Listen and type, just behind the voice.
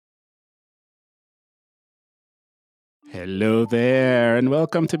Hello there, and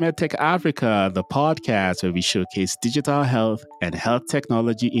welcome to MedTech Africa, the podcast where we showcase digital health and health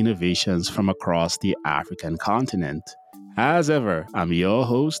technology innovations from across the African continent. As ever, I'm your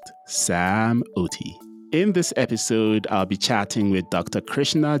host, Sam Oti. In this episode, I'll be chatting with Dr.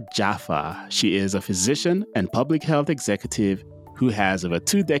 Krishna Jaffa. She is a physician and public health executive who has over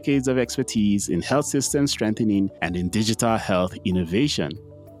 2 decades of expertise in health system strengthening and in digital health innovation.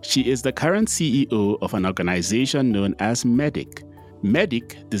 She is the current CEO of an organization known as MEDIC.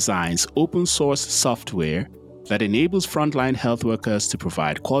 MEDIC designs open source software that enables frontline health workers to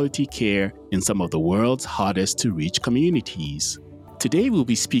provide quality care in some of the world's hardest to reach communities. Today, we'll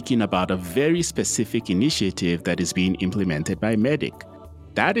be speaking about a very specific initiative that is being implemented by MEDIC.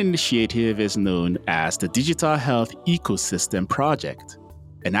 That initiative is known as the Digital Health Ecosystem Project.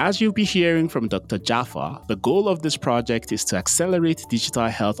 And as you'll be hearing from Dr. Jaffa, the goal of this project is to accelerate digital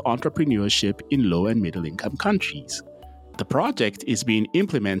health entrepreneurship in low and middle income countries. The project is being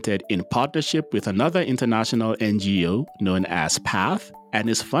implemented in partnership with another international NGO known as PATH and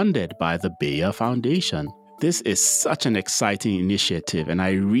is funded by the Bayer Foundation. This is such an exciting initiative, and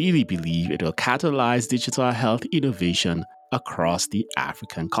I really believe it will catalyze digital health innovation across the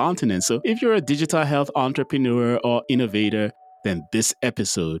African continent. So if you're a digital health entrepreneur or innovator, then this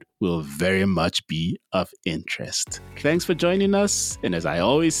episode will very much be of interest. Thanks for joining us, and as I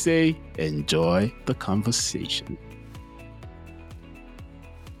always say, enjoy the conversation.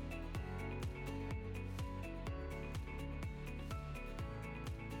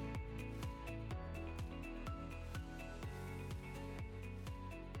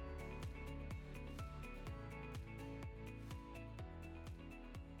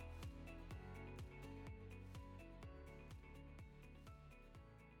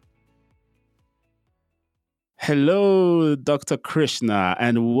 Hello, Dr. Krishna,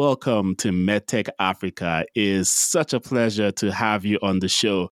 and welcome to MedTech Africa. It is such a pleasure to have you on the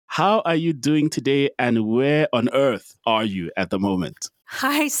show. How are you doing today, and where on earth are you at the moment?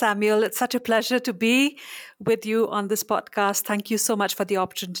 Hi, Samuel. It's such a pleasure to be with you on this podcast. Thank you so much for the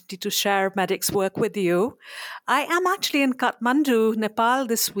opportunity to share Medic's work with you. I am actually in Kathmandu, Nepal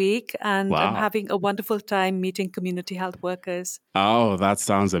this week, and I'm having a wonderful time meeting community health workers. Oh, that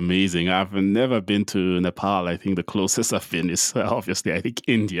sounds amazing. I've never been to Nepal. I think the closest I've been is obviously, I think,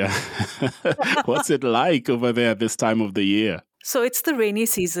 India. What's it like over there this time of the year? So it's the rainy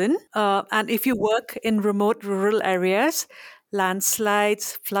season. And if you work in remote rural areas,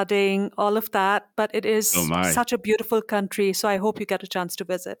 landslides, flooding, all of that. But it is such a beautiful country. So I hope you get a chance to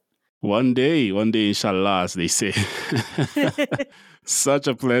visit. One day, inshallah, as they say. Such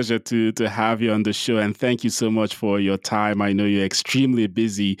a pleasure to have you on the show. And thank you so much for your time. I know you're extremely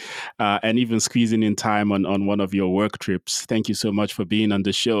busy and even squeezing in time on one of your work trips. Thank you so much for being on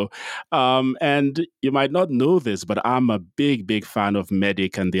the show. And you might not know this, but I'm a big fan of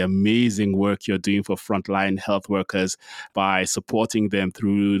MEDIC and the amazing work you're doing for frontline health workers by supporting them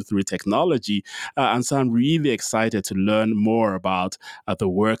through technology. And so I'm really excited to learn more about the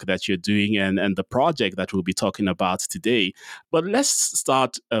work that you're doing and the project that we'll be talking about today. But let's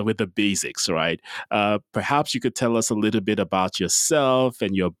start with the basics, right? Perhaps you could tell us a little bit about yourself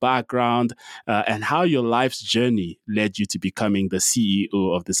and your background and how your life's journey led you to becoming the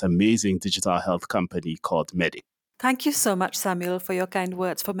CEO of this amazing digital health company called MEDIC. Thank you so much, Samuel, for your kind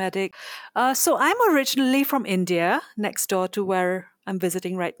words for MEDIC. So I'm originally from India, next door to where I'm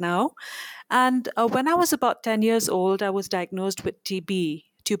visiting right now. And when I was about 10 years old, I was diagnosed with TB,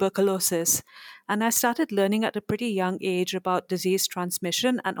 tuberculosis. And I started learning at a pretty young age about disease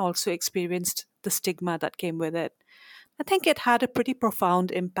transmission and also experienced the stigma that came with it. I think it had a pretty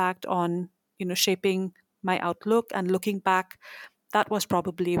profound impact on, shaping my outlook. And looking back, that was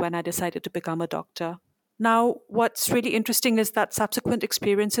probably when I decided to become a doctor. Now, what's really interesting is that subsequent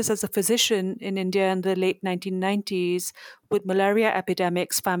experiences as a physician in India in the late 1990s with malaria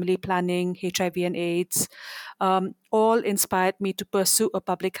epidemics, family planning, HIV and AIDS, all inspired me to pursue a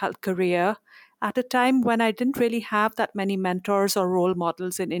public health career at a time when I didn't really have that many mentors or role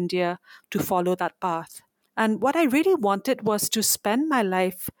models in India to follow that path. And what I really wanted was to spend my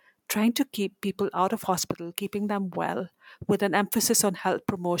life trying to keep people out of hospital, keeping them well, with an emphasis on health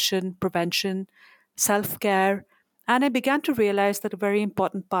promotion, prevention, self-care, and I began to realize that a very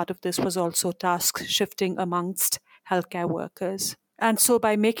important part of this was also task shifting amongst healthcare workers. And so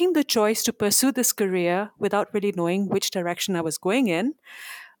by making the choice to pursue this career without really knowing which direction I was going in,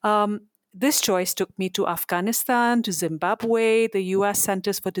 this choice took me to Afghanistan, to Zimbabwe, the US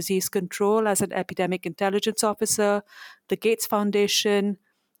Centers for Disease Control as an epidemic intelligence officer, the Gates Foundation,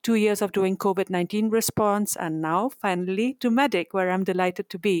 2 years of doing COVID-19 response, and now finally to Medic, where I'm delighted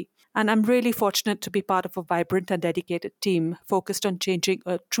to be. And I'm really fortunate to be part of a vibrant and dedicated team focused on changing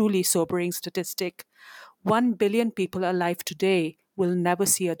a truly sobering statistic. 1 billion people alive today will never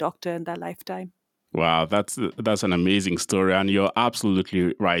see a doctor in their lifetime. Wow, that's an amazing story, and you're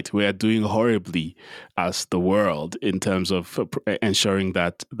absolutely right. We are doing horribly as the world in terms of ensuring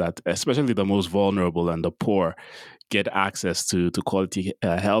that especially the most vulnerable and the poor get access to quality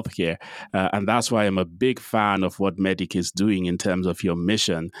healthcare, and that's why I'm a big fan of what Medic is doing in terms of your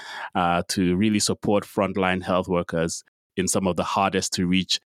mission to really support frontline health workers in some of the hardest to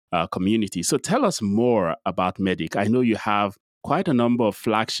reach communities. So tell us more about Medic. I know you have quite a number of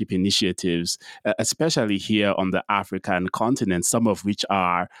flagship initiatives, especially here on the African continent, some of which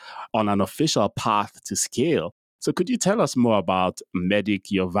are on an official path to scale. So, could you tell us more about Medic,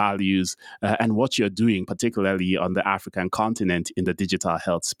 your values, and what you're doing, particularly on the African continent in the digital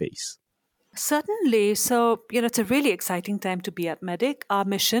health space? Certainly. So, it's a really exciting time to be at Medic. Our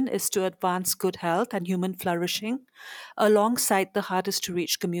mission is to advance good health and human flourishing alongside the hardest to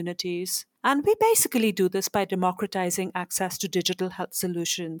reach communities. And we basically do this by democratizing access to digital health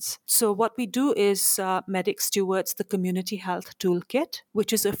solutions. So, what we do is Medic stewards the Community Health Toolkit,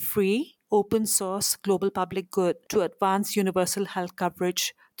 which is a free, open source global public good to advance universal health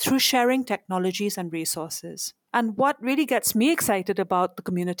coverage through sharing technologies and resources. And what really gets me excited about the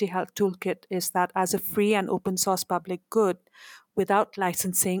Community Health Toolkit is that as a free and open source public good, without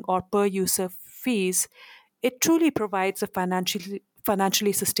licensing or per user fees, it truly provides a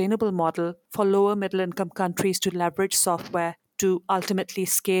financially sustainable model for lower middle income countries to leverage software to ultimately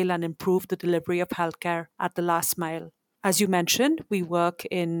scale and improve the delivery of healthcare at the last mile. As you mentioned, we work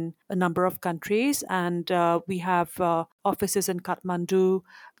in a number of countries, and we have offices in Kathmandu,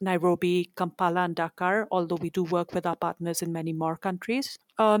 Nairobi, Kampala, and Dakar, although we do work with our partners in many more countries.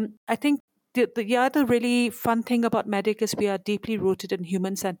 I think the other really fun thing about Medic is we are deeply rooted in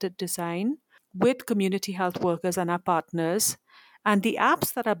human-centered design with community health workers and our partners. And the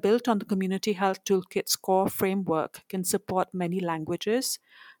apps that are built on the Community Health Toolkit's core framework can support many languages.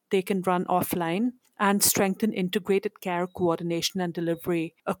 They can run offline and strengthen integrated care coordination and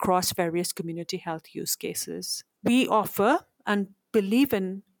delivery across various community health use cases. We offer and believe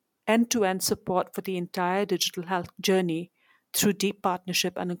in end-to-end support for the entire digital health journey through deep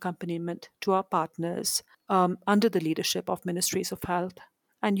partnership and accompaniment to our partners under the leadership of Ministries of Health.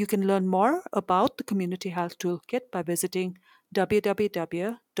 And you can learn more about the Community Health Toolkit by visiting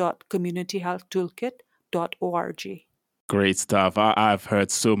www.communityhealthtoolkit.org. Great stuff. I've heard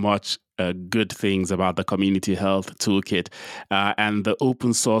so much good things about the Community Health Toolkit and the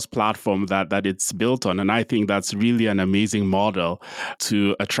open source platform that it's built on. And I think that's really an amazing model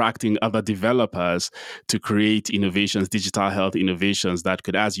to attracting other developers to create innovations, digital health innovations that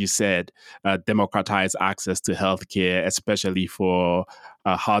could, as you said, democratize access to healthcare, especially for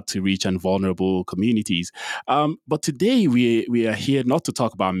hard to reach and vulnerable communities. But today we are here not to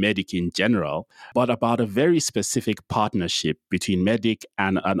talk about Medic in general, but about a very specific partnership between Medic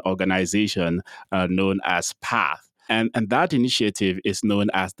and an organization known as PATH. And that initiative is known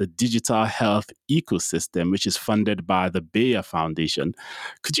as the Digital Health Ecosystem, which is funded by the Bayer Foundation.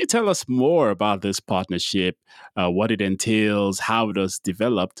 Could you tell us more about this partnership, what it entails, how it was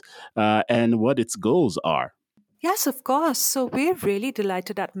developed, and what its goals are? Yes, of course. So we're really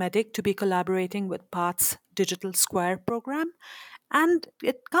delighted at Medic to be collaborating with PATH's Digital Square program. And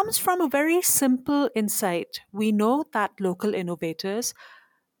it comes from a very simple insight. We know that local innovators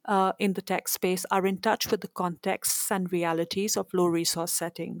in the tech space are in touch with the contexts and realities of low resource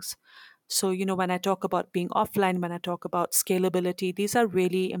settings. So, when I talk about being offline, when I talk about scalability, these are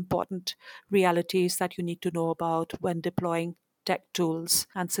really important realities that you need to know about when deploying tech tools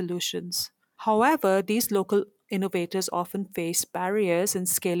and solutions. However, these local innovators often face barriers in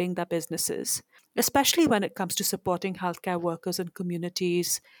scaling their businesses, especially when it comes to supporting healthcare workers and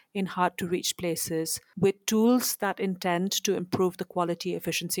communities in hard to reach places with tools that intend to improve the quality,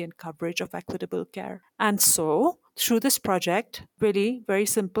 efficiency, and coverage of equitable care. And so, through this project, really very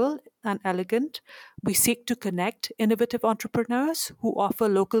simple and elegant, we seek to connect innovative entrepreneurs who offer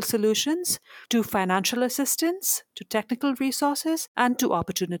local solutions to financial assistance, to technical resources, and to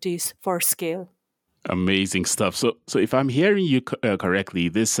opportunities for scale. Amazing stuff. So if I'm hearing you correctly,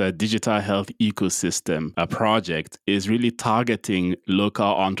 this digital health ecosystem project is really targeting local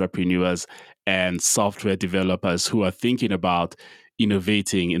entrepreneurs and software developers who are thinking about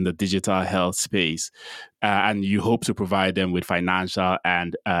innovating in the digital health space, and you hope to provide them with financial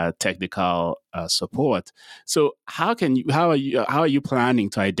and technical support. So, how are you planning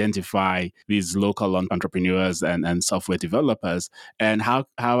to identify these local entrepreneurs and software developers, and how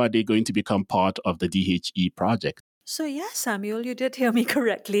are they going to become part of the DHE project? So, yes, Samuel, you did hear me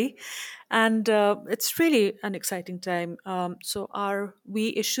correctly. And it's really an exciting time.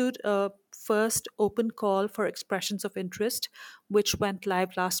 We issued a first open call for expressions of interest, which went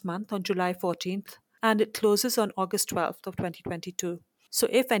live last month on July 14th, and it closes on August 12th of 2022. So,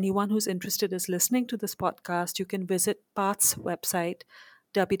 if anyone who's interested is listening to this podcast, you can visit Path's website,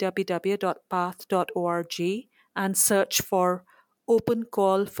 www.path.org, and search for Open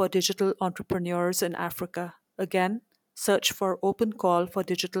Call for Digital Entrepreneurs in Africa. Again, search for Open Call for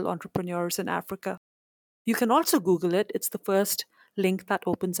Digital Entrepreneurs in Africa. You can also Google it. It's the first link that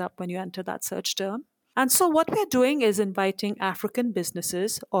opens up when you enter that search term. And so, what we're doing is inviting African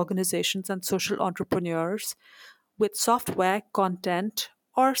businesses, organizations, and social entrepreneurs with software, content,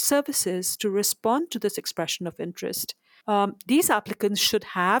 or services to respond to this expression of interest. These applicants should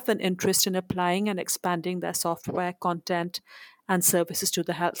have an interest in applying and expanding their software, content, and services to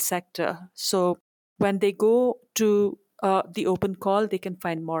the health sector. So, when they go to the open call, they can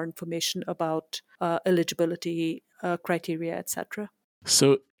find more information about eligibility criteria, etc.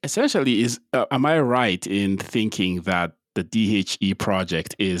 So essentially, am I right in thinking that the DHE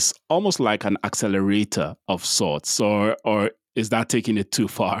project is almost like an accelerator of sorts, or is that taking it too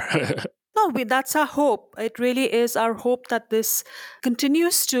far? No, that's our hope. It really is our hope that this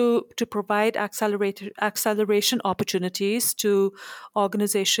continues to provide acceleration opportunities to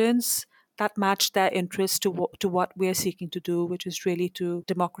organizations that match their interests to what we are seeking to do, which is really to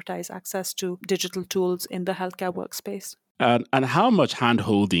democratize access to digital tools in the healthcare workspace. And how much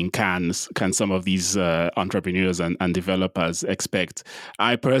handholding can some of these entrepreneurs and developers expect?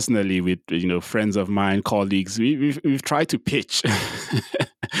 I personally, with friends of mine, colleagues, we've tried to pitch,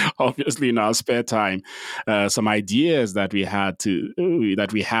 obviously in our spare time, some ideas that we have to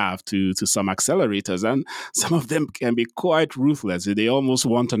some accelerators, and some of them can be quite ruthless. They almost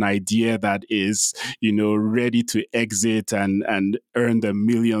want an idea that is ready to exit and earn them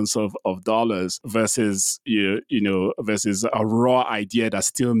millions of dollars versus versus a raw idea that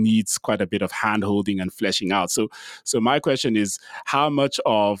still needs quite a bit of hand holding and fleshing out. So my question is, how much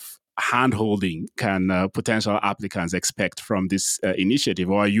of hand holding can potential applicants expect from this initiative?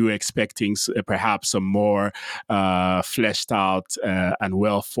 Or are you expecting perhaps some more fleshed out and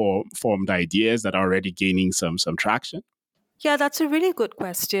well formed ideas that are already gaining some traction? Yeah, that's a really good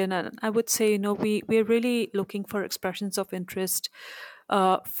question. And I would say, we're really looking for expressions of interest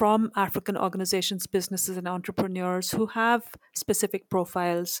from African organizations, businesses, and entrepreneurs who have specific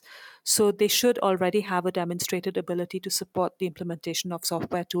profiles. So they should already have a demonstrated ability to support the implementation of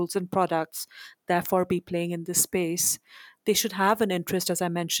software tools and products, therefore, be playing in this space. They should have an interest, as I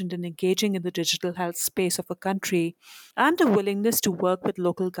mentioned, in engaging in the digital health space of a country and a willingness to work with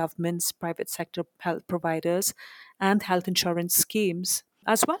local governments, private sector health providers, and health insurance schemes,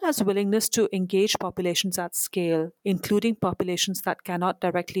 as well as willingness to engage populations at scale, including populations that cannot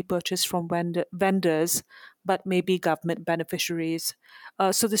directly purchase from vendors but may be government beneficiaries.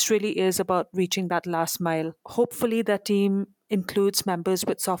 So, this really is about reaching that last mile. Hopefully, the team includes members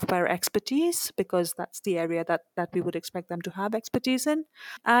with software expertise, because that's the area that we would expect them to have expertise in.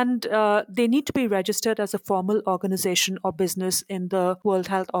 And they need to be registered as a formal organization or business in the World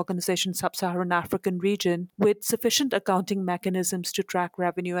Health Organization Sub-Saharan African region with sufficient accounting mechanisms to track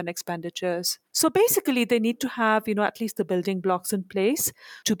revenue and expenditures. So basically, they need to have, at least the building blocks in place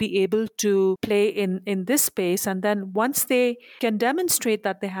to be able to play in this space. And then once they can demonstrate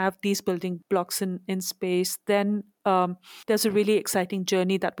that they have these building blocks in space, then there's a really exciting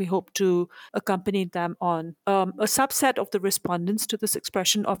journey that we hope to accompany them on. A subset of the respondents to this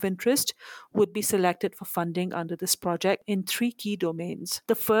expression of interest would be selected for funding under this project in 3 key domains.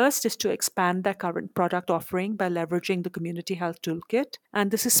 The first is to expand their current product offering by leveraging the Community Health Toolkit. And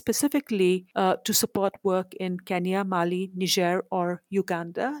this is specifically to support work in Kenya, Mali, Niger, or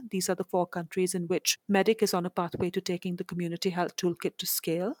Uganda. These are the 4 countries in which MEDIC is on a pathway to taking the Community Health Toolkit to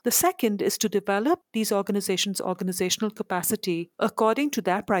scale. The second is to develop these organizations' organizational capacity according to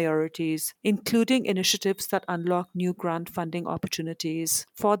their priorities, including initiatives that unlock new grant funding opportunities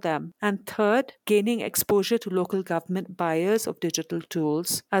for them. And third, gaining exposure to local government buyers of digital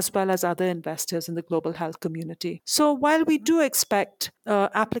tools, as well as other investors in the global health community. So while we do expect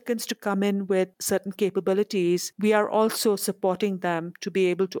applicants to come in with certain capabilities, we are also supporting them to be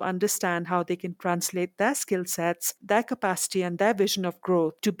able to understand how they can translate their skill sets, their capacity, and their vision of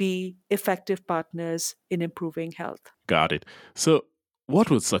growth to be effective partners in improving health. Got it. So what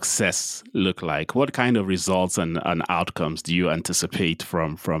would success look like? What kind of results and outcomes do you anticipate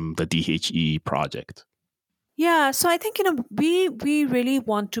from the DHE project? Yeah, so I think we really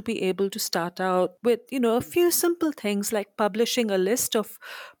want to be able to start out with a few simple things like publishing a list of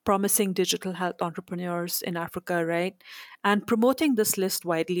promising digital health entrepreneurs in Africa, right? And promoting this list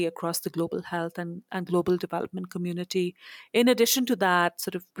widely across the global health and global development community. In addition to that,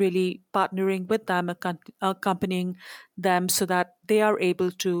 sort of really partnering with them, accompanying them so that they are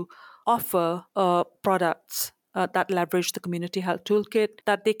able to offer products that leverage the community health toolkit,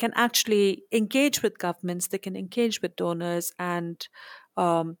 that they can actually engage with governments, they can engage with donors, and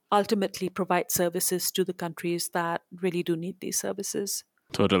ultimately provide services to the countries that really do need these services.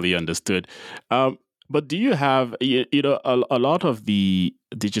 Totally understood. Um, but do you have, a lot of the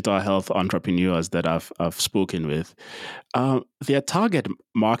digital health entrepreneurs that I've spoken with, their target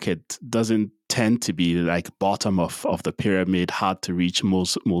market doesn't tend to be like bottom of the pyramid, hard to reach,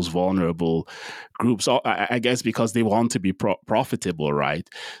 most vulnerable groups. I guess because they want to be profitable, right?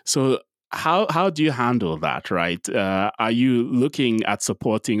 So how do you handle that, right? Are you looking at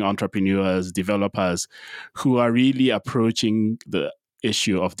supporting entrepreneurs, developers who are really approaching the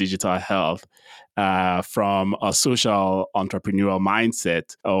issue of digital health from a social entrepreneurial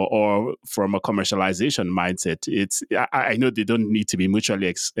mindset or from a commercialization mindset? I know they don't need to be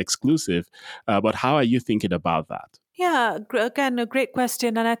mutually exclusive, but how are you thinking about that? Yeah, again, a great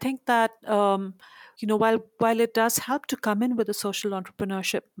question, and I think that while it does help to come in with a social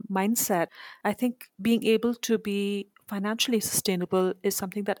entrepreneurship mindset, I think being able to be financially sustainable is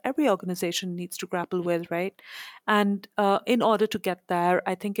something that every organization needs to grapple with, right? And in order to get there,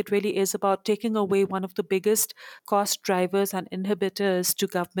 I think it really is about taking away one of the biggest cost drivers and inhibitors to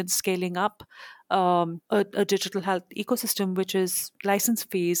government scaling up a digital health ecosystem, which is license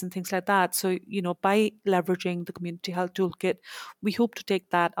fees and things like that. So, by leveraging the community health toolkit, we hope to take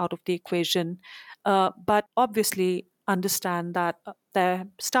that out of the equation. But obviously, understand that their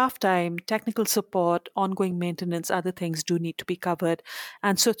staff time, technical support, ongoing maintenance, other things do need to be covered.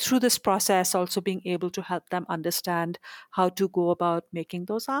 And so, through this process, also being able to help them understand how to go about making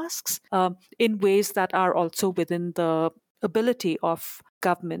those asks in ways that are also within the ability of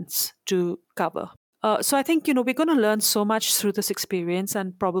governments to cover. So I think we're going to learn so much through this experience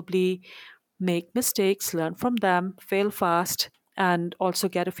and probably make mistakes, learn from them, fail fast, and also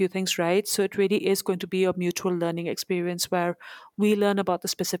get a few things right. So it really is going to be a mutual learning experience where we learn about the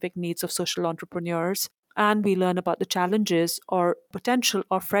specific needs of social entrepreneurs and we learn about the challenges or potential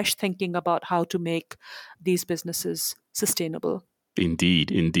or fresh thinking about how to make these businesses sustainable.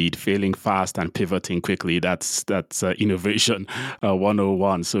 Indeed, indeed. Failing fast and pivoting quickly, that's innovation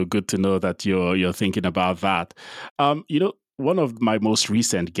 101. So good to know that you're thinking about that. One of my most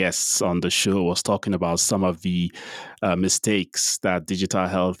recent guests on the show was talking about some of the mistakes that digital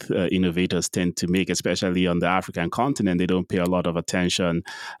health innovators tend to make, especially on the African continent. They don't pay a lot of attention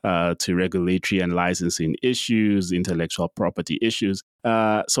to regulatory and licensing issues, intellectual property issues.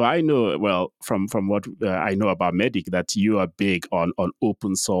 So I know, well, from what I know about Medic, that you are big on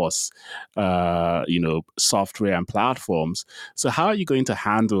open source, software and platforms. So how are you going to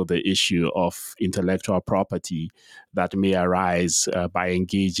handle the issue of intellectual property that may arise by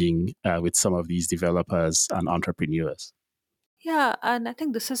engaging with some of these developers and entrepreneurs? Yeah, and I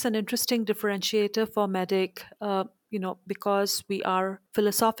think this is an interesting differentiator for Medic, because we are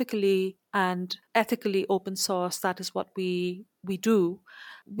philosophically and ethically open source. That is what we do.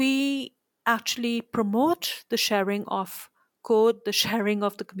 We actually promote the sharing of code, the sharing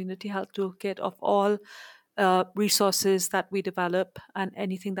of the community health toolkit, of all resources that we develop and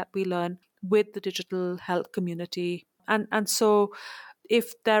anything that we learn with the digital health community. And so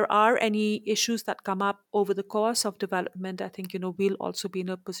if there are any issues that come up over the course of development, I think we'll also be in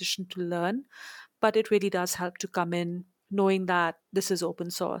a position to learn. But it really does help to come in knowing that this is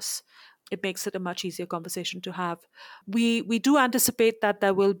open source. It makes it a much easier conversation to have. We do anticipate that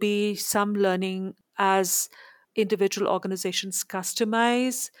there will be some learning as individual organizations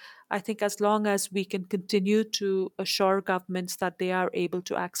customize. I think as long as we can continue to assure governments that they are able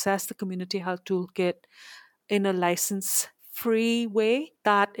to access the community health toolkit in a license free way,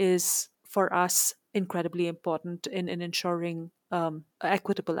 that is for us incredibly important in ensuring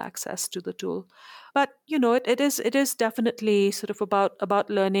equitable access to the tool. But it is definitely sort of about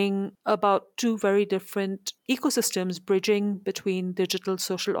learning about two very different ecosystems bridging between digital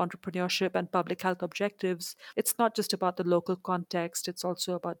social entrepreneurship and public health objectives. It's not just about the local context, it's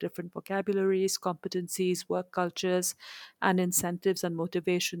also about different vocabularies, competencies, work cultures, and incentives and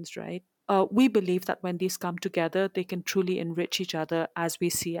motivations, right? we believe that when these come together, they can truly enrich each other, as we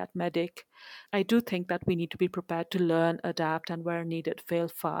see at Medic. I do think that we need to be prepared to learn, adapt, and where needed, fail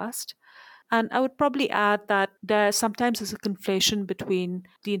fast. And I would probably add that there sometimes is a conflation between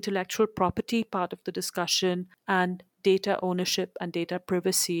the intellectual property part of the discussion and data ownership and data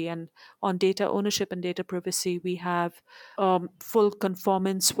privacy. And on data ownership and data privacy, we have full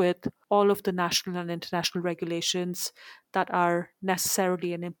conformance with all of the national and international regulations that are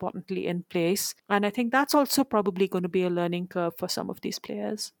necessarily and importantly in place. And I think that's also probably going to be a learning curve for some of these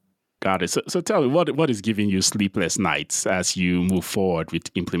players. Got it. So tell me, what is giving you sleepless nights as you move forward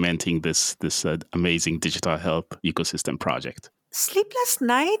with implementing this amazing digital health ecosystem project? Sleepless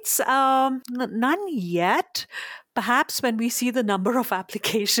nights? None yet. Perhaps when we see the number of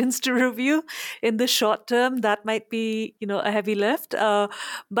applications to review in the short term, that might be, a heavy lift.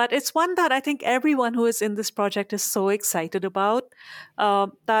 But it's one that I think everyone who is in this project is so excited about,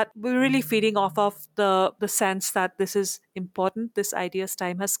 that we're really feeding off of the sense that this is important. This idea's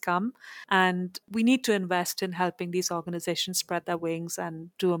time has come, and we need to invest in helping these organizations spread their wings and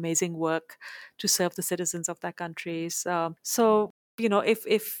do amazing work to serve the citizens of their countries.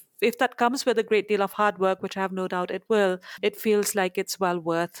 If that comes with a great deal of hard work, which I have no doubt it will, it feels like it's well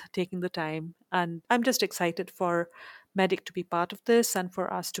worth taking the time. And I'm just excited for Medic to be part of this and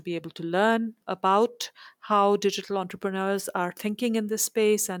for us to be able to learn about how digital entrepreneurs are thinking in this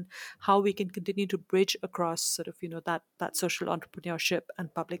space and how we can continue to bridge across sort of, that social entrepreneurship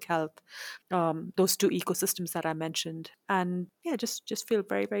and public health, those two ecosystems that I mentioned. And yeah, just feel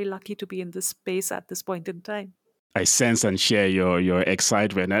very, very lucky to be in this space at this point in time. I sense and share your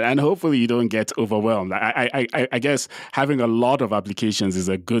excitement, and hopefully you don't get overwhelmed. I guess having a lot of applications is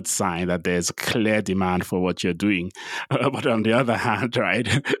a good sign that there's clear demand for what you're doing. But on the other hand, right,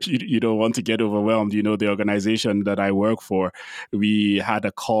 you don't want to get overwhelmed. The organization that I work for, we had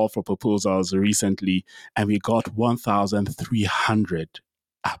a call for proposals recently, and we got 1,300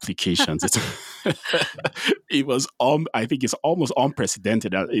 applications. It was I think it's almost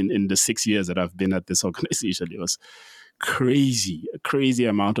unprecedented in the 6 years that I've been at this organization. It was a crazy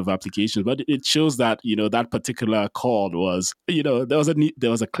amount of applications, but it shows that that particular call was there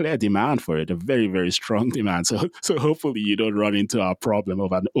was a clear demand for it, a very, very strong demand. So hopefully you don't run into our problem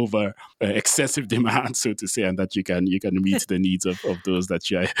of an over excessive demand, so to say, and that you can meet the needs of those that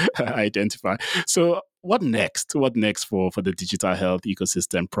you identify. So what next? What next for the Digital Health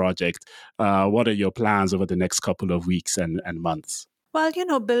Ecosystem Project? What are your plans over the next couple of weeks and months? Well,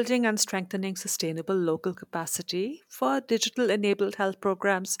 building and strengthening sustainable local capacity for digital-enabled health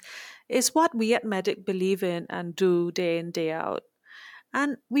programs is what we at Medic believe in and do day in, day out.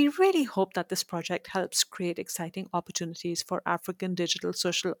 And we really hope that this project helps create exciting opportunities for African digital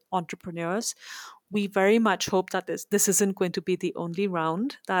social entrepreneurs. We very much hope that this isn't going to be the only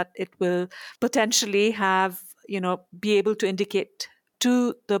round, that it will potentially have, be able to indicate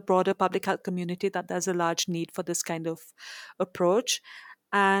to the broader public health community that there's a large need for this kind of approach.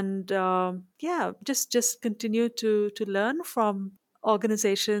 And just continue to learn from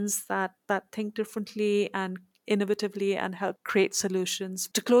organizations that think differently and innovatively and help create solutions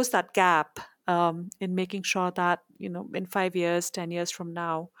to close that gap in making sure that, in 5 years, 10 years from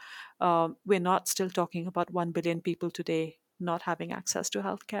now, we're not still talking about 1 billion people today not having access to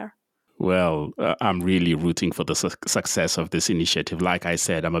healthcare. Well, I'm really rooting for the success of this initiative. Like I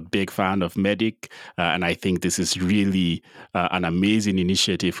said, I'm a big fan of Medic, and I think this is really an amazing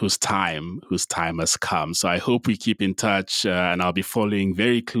initiative whose time has come. So I hope we keep in touch, and I'll be following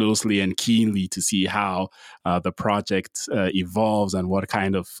very closely and keenly to see how the project evolves and what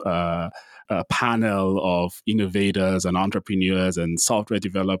kind of panel of innovators and entrepreneurs and software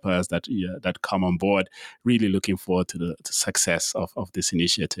developers that come on board. Really looking forward to the success of this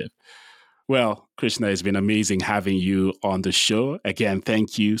initiative. Well, Krishna, it's been amazing having you on the show. Again,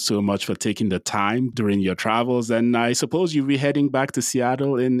 thank you so much for taking the time during your travels. And I suppose you'll be heading back to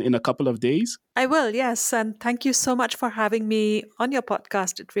Seattle in a couple of days? I will, yes. And thank you so much for having me on your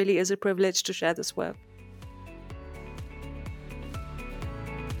podcast. It really is a privilege to share this work.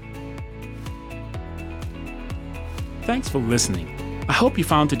 Thanks for listening. I hope you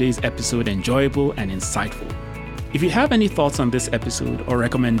found today's episode enjoyable and insightful. If you have any thoughts on this episode or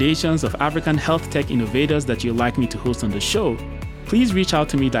recommendations of African health tech innovators that you'd like me to host on the show, please reach out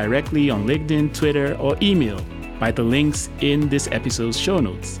to me directly on LinkedIn, Twitter, or email by the links in this episode's show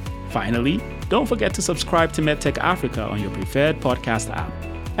notes. Finally, don't forget to subscribe to MedTech Africa on your preferred podcast app.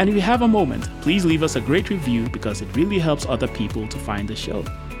 And if you have a moment, please leave us a great review because it really helps other people to find the show.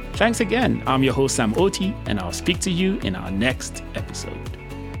 Thanks again. I'm your host, Sam Oti, and I'll speak to you in our next episode.